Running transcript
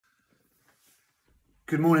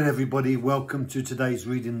Good morning, everybody. Welcome to today's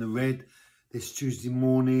Reading the Red. This Tuesday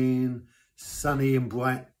morning, sunny and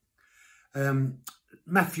bright.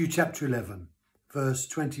 Matthew chapter 11, verse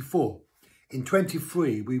 24. In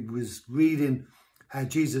 23, we was reading how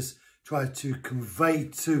Jesus tried to convey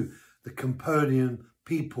to the Capernaum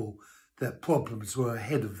people that problems were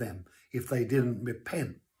ahead of them if they didn't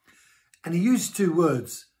repent. And he used two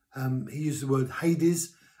words. He used the word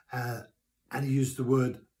Hades and he used the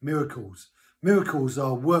word miracles. Miracles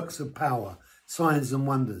are works of power, signs and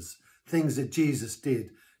wonders, things that Jesus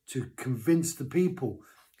did to convince the people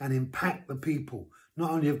and impact the people,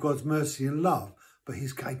 not only of God's mercy and love, but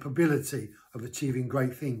his capability of achieving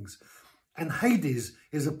great things. And Hades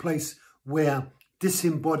is a place where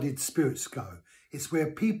disembodied spirits go. It's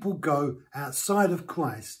where people go outside of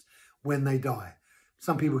Christ when they die.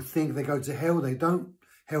 Some people think they go to hell. They don't.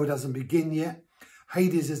 Hell doesn't begin yet.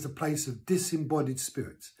 Hades is the place of disembodied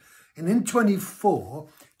spirits. And in 24,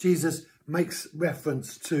 Jesus makes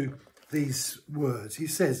reference to these words. He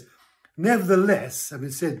says, nevertheless,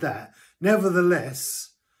 having said that,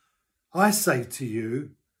 nevertheless, I say to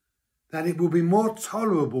you that it will be more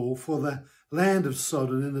tolerable for the land of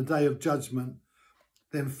Sodom in the day of judgment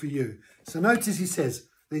than for you. So notice he says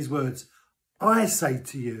these words, I say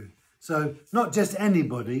to you. So not just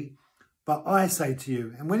anybody, but I say to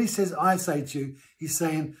you. And when he says I say to you, he's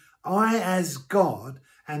saying, I as God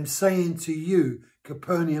am saying to you,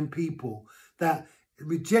 Capernaum people, that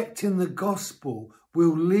rejecting the gospel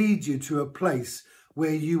will lead you to a place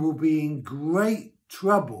where you will be in great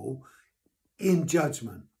trouble in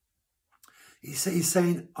judgment. He's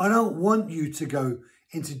saying, I don't want you to go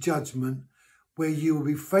into judgment where you will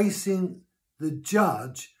be facing the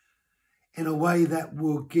judge in a way that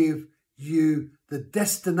will give you the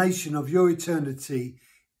destination of your eternity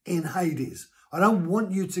in Hades. I don't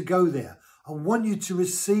want you to go there. I want you to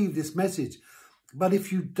receive this message. But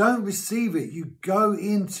if you don't receive it, you go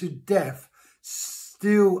into death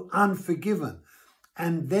still unforgiven.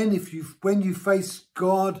 And then when you face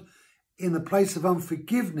God in the place of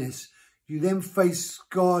unforgiveness, you then face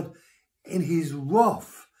God in his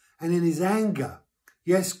wrath and in his anger.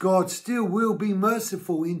 Yes, God still will be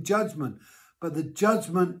merciful in judgment, but the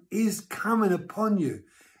judgment is coming upon you.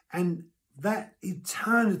 And that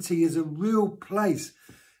eternity is a real place.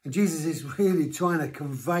 And Jesus is really trying to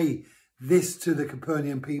convey this to the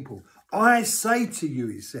Capernaum people. I say to you,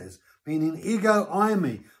 he says, meaning ego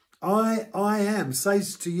eimi, I am,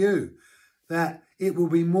 says to you that it will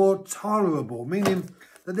be more tolerable, meaning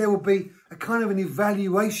that there will be a kind of an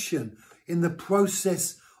evaluation in the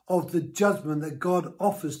process of the judgment that God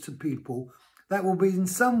offers to people that will be in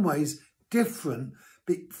some ways different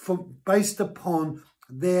based upon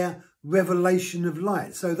their revelation of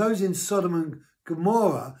light. So those in Sodom and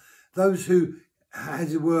Gomorrah, those who,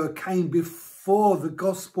 as it were, came before the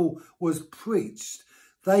gospel was preached,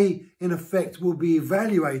 they, in effect, will be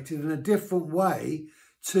evaluated in a different way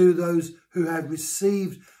to those who have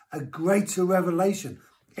received a greater revelation.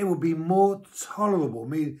 It will be more tolerable. I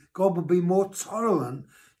mean, God will be more tolerant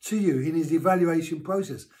to you in his evaluation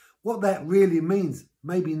process. What that really means,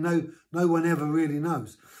 maybe no one ever really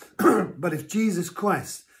knows. But if Jesus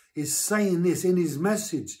Christ is saying this in his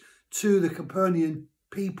message to the Capernaum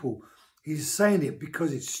people, he's saying it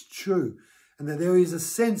because it's true. And that there is a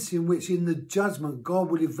sense in which in the judgment, God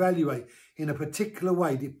will evaluate in a particular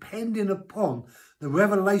way, depending upon the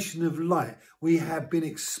revelation of light we have been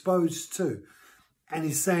exposed to. And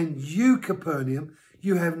he's saying, you, Capernaum,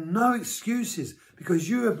 you have no excuses because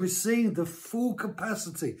you have received the full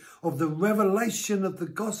capacity of the revelation of the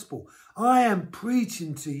gospel. I am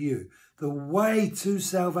preaching to you the way to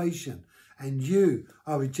salvation, and you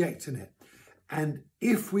are rejecting it. And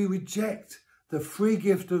if we reject the free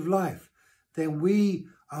gift of life, then we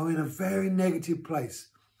are in a very negative place.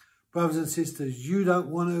 Brothers and sisters, you don't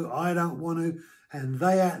want to, I don't want to, and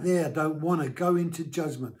they out there don't want to go into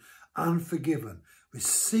judgment unforgiven.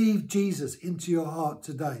 Receive Jesus into your heart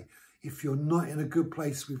today if you're not in a good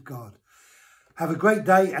place with God. Have a great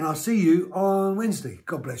day, and I'll see you on Wednesday.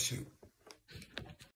 God bless you.